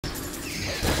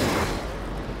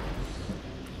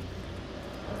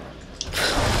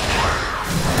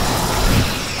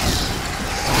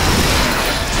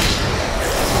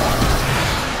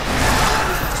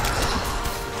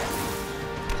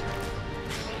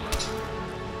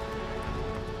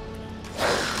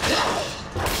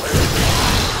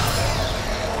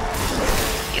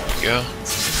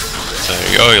So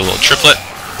there you go, your little triplet.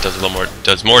 Does a little more,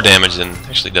 does more damage than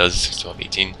actually does 6, 12,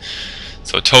 18.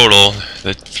 So total,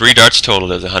 the 3 darts total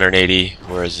does 180,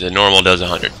 whereas the normal does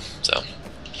 100. So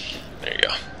there you go.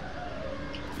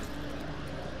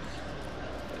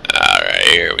 Alright,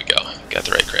 here we go. Got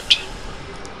the right crypt.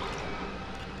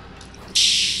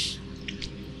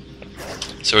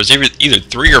 So there's either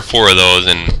 3 or 4 of those,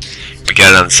 and we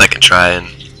got it on the second try. And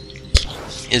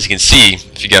as you can see,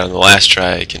 if you got it on the last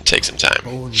try, it can take some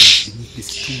time.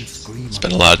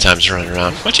 Spend a lot of times running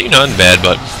around, which ain't nothing bad,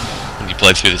 but when you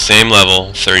play through the same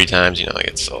level 30 times, you know, it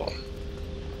gets a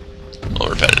little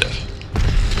repetitive.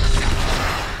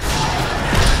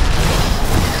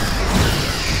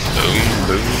 Boom,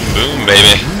 boom, boom,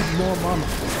 baby.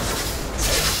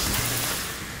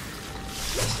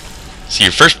 See,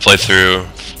 your first playthrough,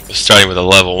 starting with a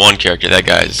level 1 character, that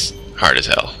guy's hard as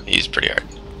hell. He's pretty hard.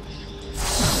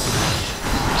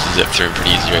 Zip through him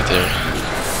pretty easy right there.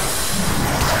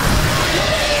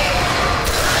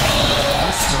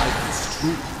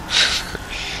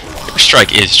 Your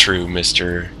strike is true,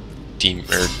 Mr.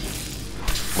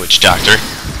 Witch Doctor.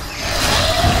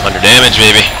 100 damage,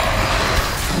 baby.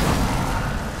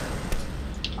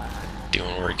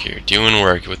 Doing work here. Doing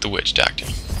work with the Witch Doctor.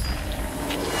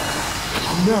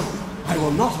 No, I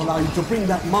will not allow you to bring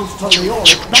that monster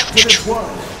Leoric back to this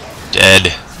world.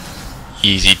 Dead.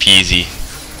 Easy peasy.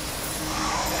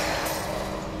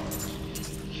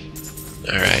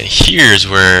 Alright, here's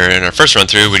where in our first run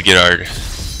through we'd get our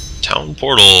town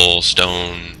portal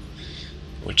stone,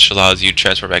 which allows you to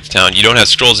transport back to town. You don't have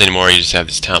scrolls anymore, you just have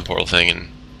this town portal thing, and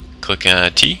click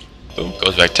on T, boom,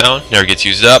 goes back to town, never gets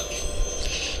used up.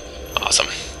 Awesome.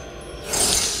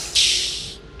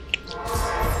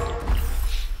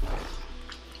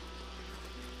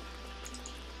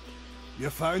 You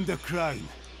found the crown.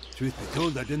 Truth be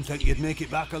told, I didn't think you'd make it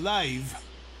back alive.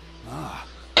 Ah,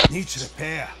 needs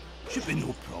repair. Should be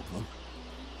no problem.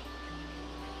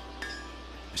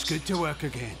 It's good to work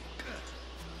again.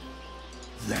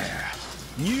 There.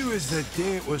 New as the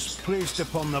day it was placed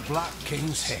upon the Black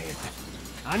King's head.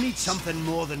 I need something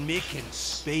more than making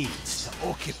spades to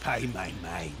occupy my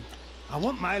mind. I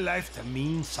want my life to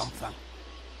mean something.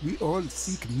 We all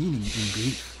seek meaning in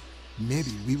grief.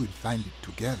 Maybe we will find it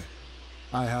together.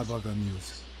 I have other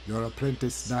news. Your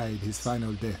apprentice died his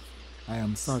final death. I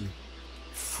am sorry.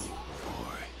 Fool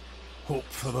boy. Hope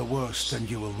for the worst and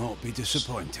you will not be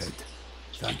disappointed.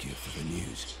 Thank you for the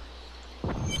news.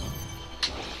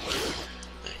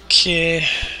 Okay,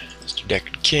 Mr.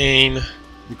 Deckard Cain.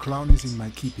 The crown is in my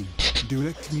keeping.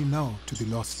 Direct me now to the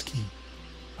lost king.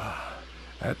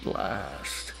 At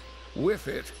last. With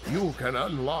it, you can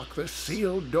unlock the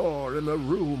sealed door in the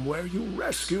room where you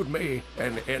rescued me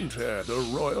and enter the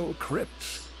royal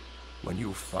crypts. When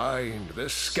you find the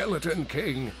Skeleton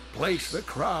King, place the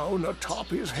crown atop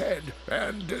his head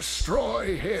and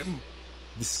destroy him.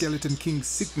 The Skeleton King's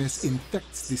sickness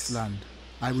infects this land.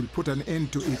 I will put an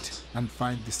end to it and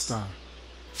find the star.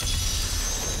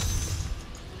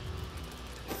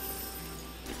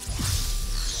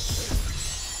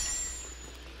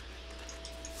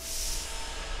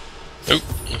 Oop,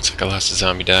 looks like I lost a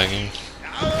zombie dog here.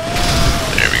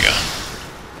 There we go.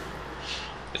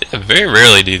 Yeah, very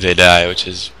rarely do they die, which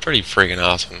is pretty freaking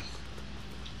awesome.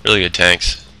 Really good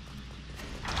tanks.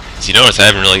 As you notice, I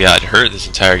haven't really got hurt this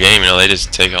entire game. You know, they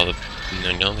just take all the,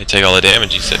 they take all the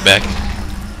damage. You sit back.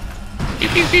 Pew,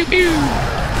 pew, pew, pew.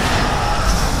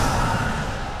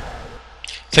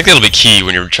 I think that'll be key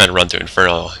when you're trying to run through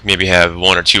Inferno. Maybe have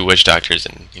 1 or 2 Witch Doctors,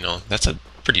 and you know that's a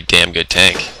pretty damn good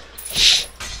tank.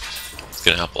 It's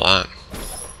gonna help a lot.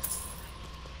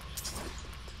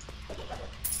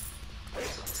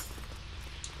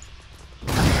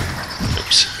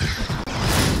 Oops.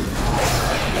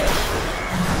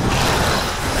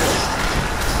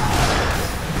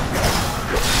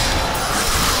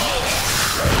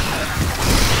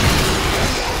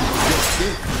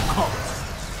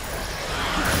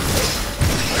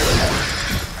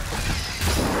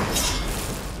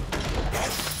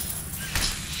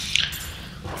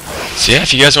 So yeah,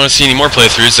 if you guys want to see any more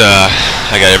playthroughs,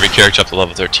 I got every character up to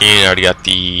level 13. I already got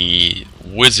the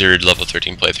Wizard level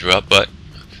 13 playthrough up, but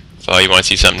if you want to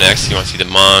see something next, you want to see the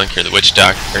Monk or the Witch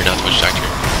Doctor, or not the Witch Doctor,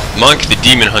 Monk, the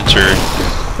Demon Hunter,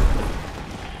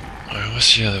 or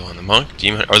what's the other one? The Monk,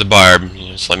 Demon, or the Barb? You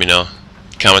know, just let me know.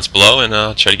 Comments below, and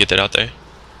I'll try to get that out there.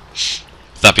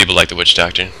 Thought people liked the Witch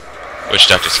Doctor. Witch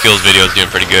Doctor skills video is doing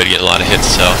pretty good, getting a lot of hits,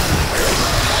 so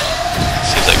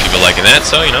seems like people liking that.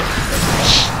 So you know.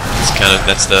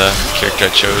 That's the character I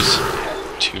chose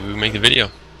to make the video.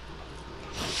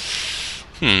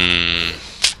 You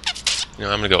know,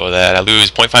 I'm gonna go with that. I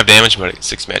lose 0.5 damage, but I get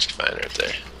 6 magic fine right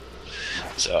there.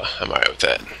 So I'm alright with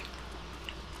that.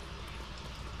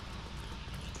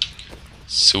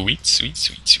 Sweet, sweet,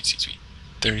 sweet, sweet, sweet, sweet.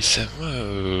 37.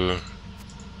 Whoa.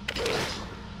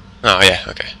 Oh yeah,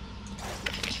 okay.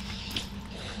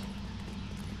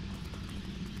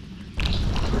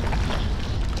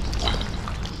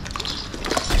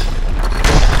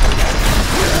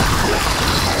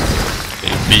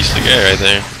 Big beastly guy right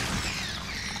there.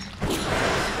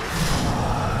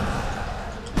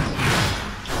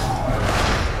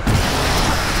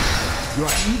 You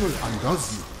are evil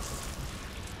undoes you.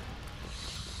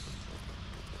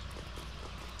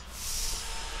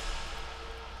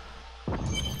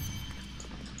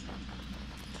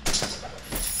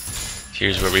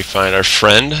 Here's where we find our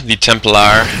friend, the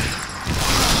Templar.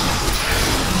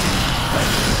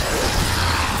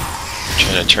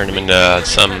 Trying to turn him into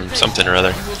something or other.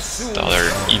 With all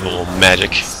their evil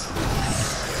magic.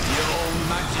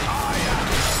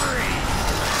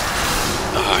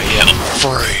 I am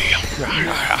free.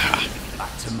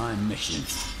 Back to my mission.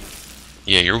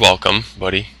 Yeah, you're welcome,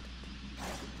 buddy.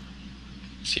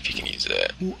 See if you can use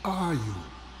that. Who are you?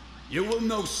 You will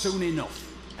know soon enough.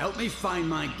 Help me find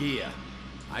my gear.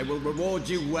 I will reward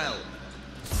you well.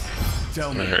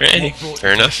 Tell me, Alrighty, what brought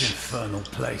fair you to enough. this infernal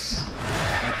place?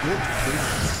 I go to face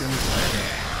the skeleton.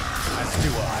 As do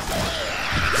I.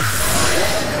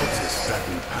 Notice that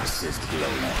we passed this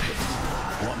blown pit.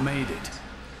 What made it?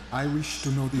 I wish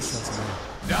to know this as well.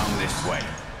 Down this way.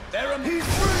 There am he's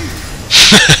free!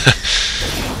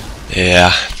 Yeah,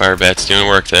 Firebat's doing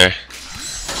work there.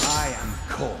 I am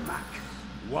Cormac,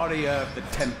 warrior of the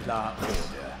Templar Order.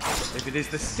 If it is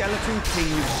the Skeleton King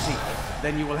you seek,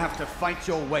 then you will have to fight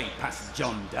your way past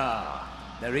John Dar.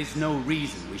 There is no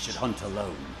reason we should hunt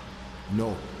alone.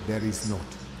 No, there is not.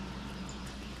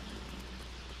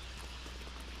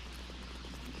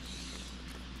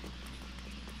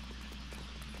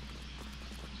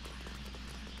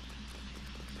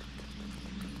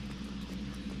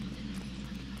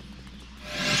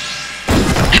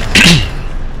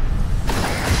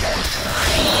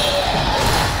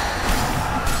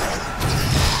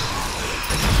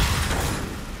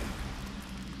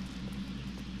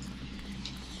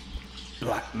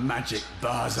 Black magic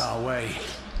bars our way,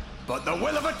 but the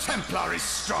will of a Templar is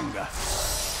stronger.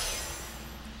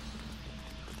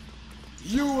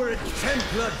 You were a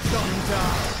Templar, John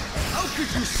Dar. How could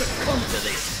you succumb to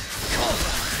this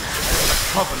coven? The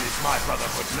Coven is my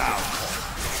brotherhood now.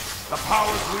 The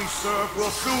powers we serve will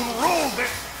soon rule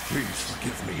this. Please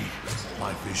forgive me.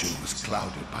 My vision was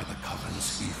clouded by the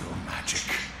Coven's evil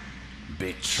magic.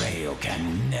 Betrayal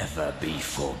can never be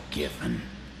forgiven.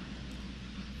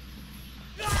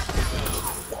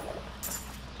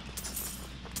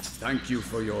 Thank you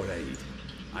for your aid.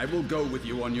 I will go with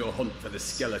you on your hunt for the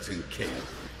Skeleton King.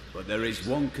 But there is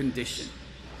one condition.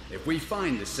 If we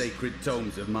find the sacred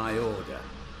tomes of my order,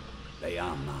 they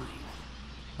are mine.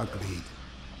 Agreed.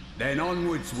 Then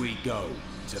onwards we go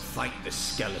to fight the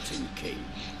Skeleton King.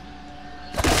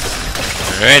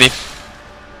 Alrighty.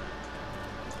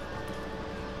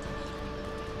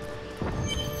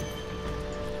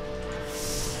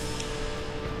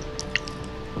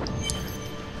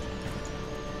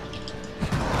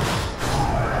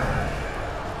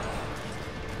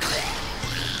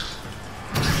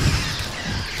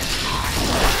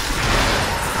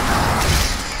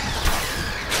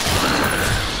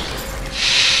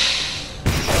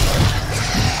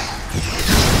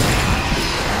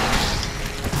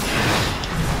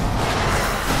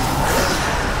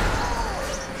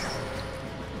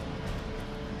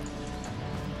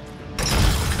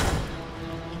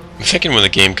 I'm thinking when the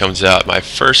game comes out, my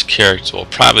first character will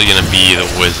probably gonna be the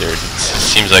wizard. It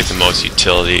seems like the most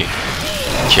utility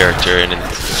character, and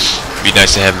it'd be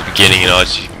nice to have in the beginning, you know,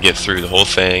 so you can get through the whole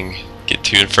thing, get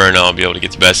to Inferno, and be able to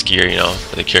get the best gear, you know,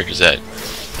 for the characters that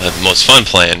have the most fun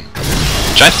playing.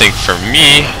 Which I think for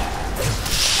me,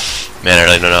 man, I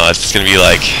really don't know. It's gonna be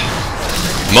like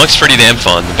Monk's pretty damn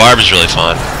fun. The Barb is really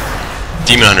fun.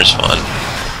 Demon Hunter's fun.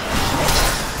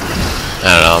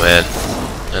 I don't know, man.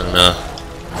 I don't know.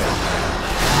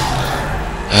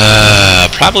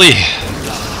 Probably,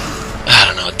 I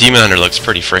don't know, Demon Hunter looks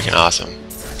pretty freaking awesome.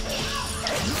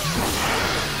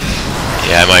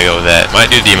 Yeah, I might go with that.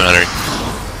 Might do Demon Hunter.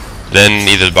 Then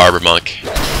either the Barb or Monk.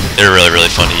 They're really,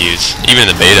 really fun to use. Even in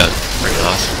the beta, freaking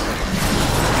awesome.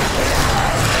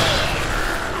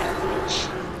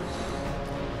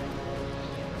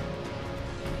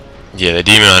 Yeah, the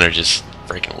Demon Hunter just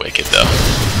freaking wicked though.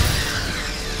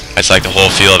 It's like the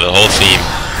whole feel of it, the whole theme.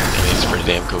 I mean, it's pretty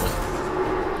damn cool.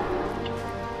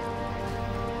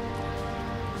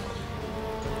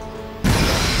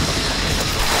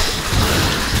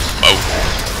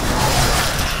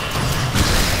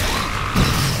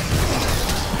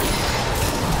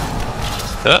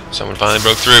 Oh, someone finally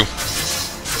broke through.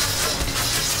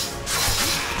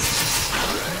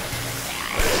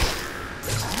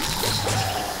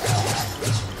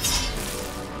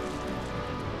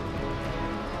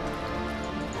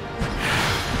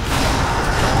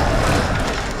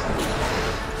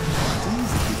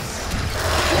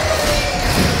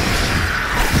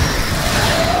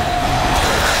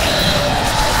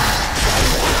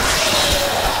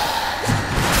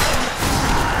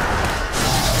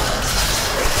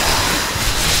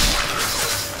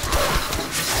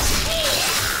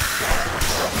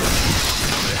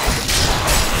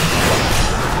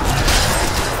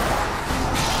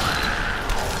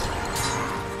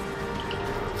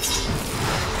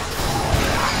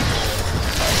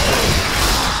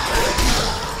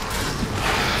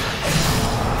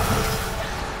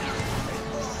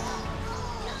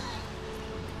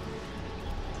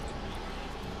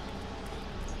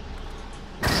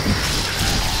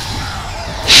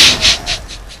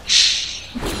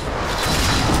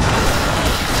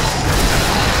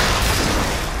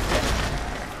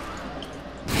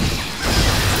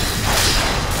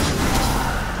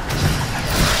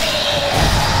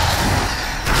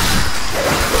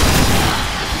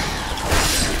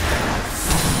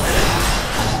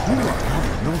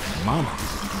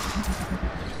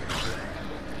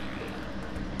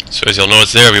 So as you'll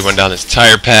notice there, we went down this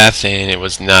entire path and it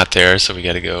was not there, so we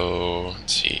gotta go,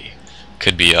 let's see,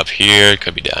 could be up here,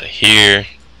 could be down here,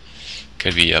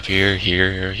 could be up here,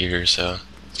 here, or here, so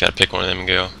just gotta pick one of them and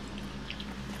go.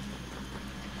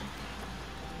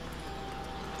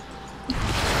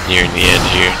 Nearing the end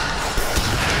here.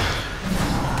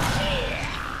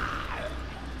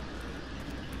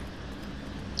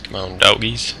 Come on,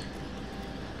 doggies.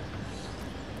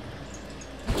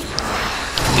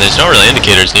 And there's no real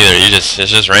indicators neither. It's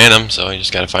just random, so you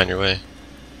just gotta find your way.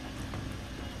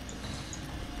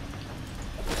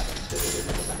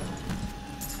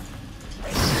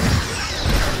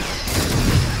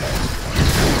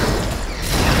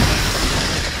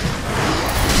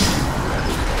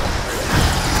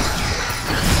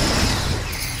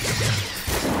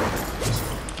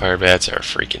 Fire bats are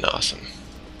freaking awesome.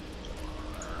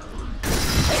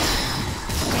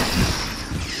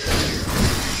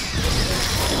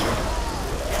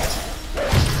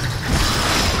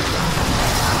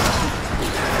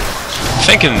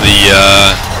 Thinking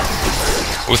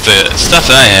with the stuff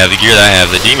that I have, the gear that I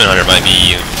have, the Demon Hunter might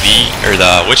be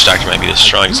the Witch Doctor might be the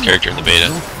strongest character in the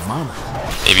beta.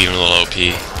 Maybe even a little OP.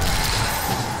 You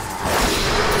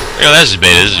know, that's just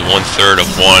beta. This is 1/3 of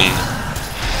one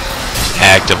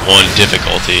act of one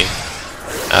difficulty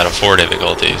out of 4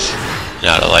 difficulties,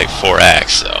 out of like 4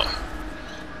 acts. So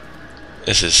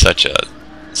this is such a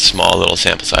small little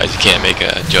sample size. You can't make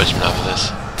a judgment off of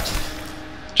this.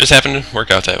 Just happened to work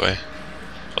out that way.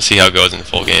 We'll see how it goes in the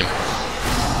full game.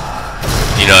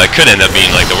 You know, it could end up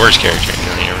being like the worst character. You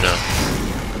know, you never know.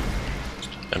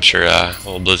 I'm sure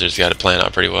old Blizzard's got it planned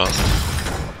out pretty well.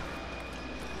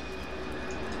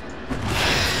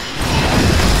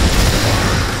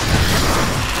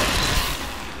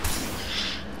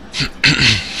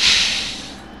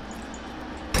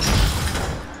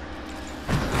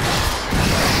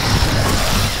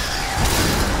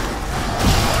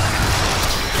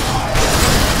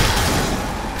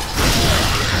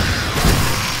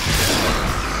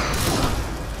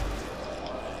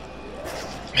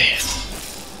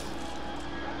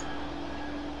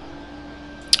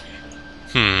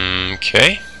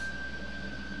 Okay.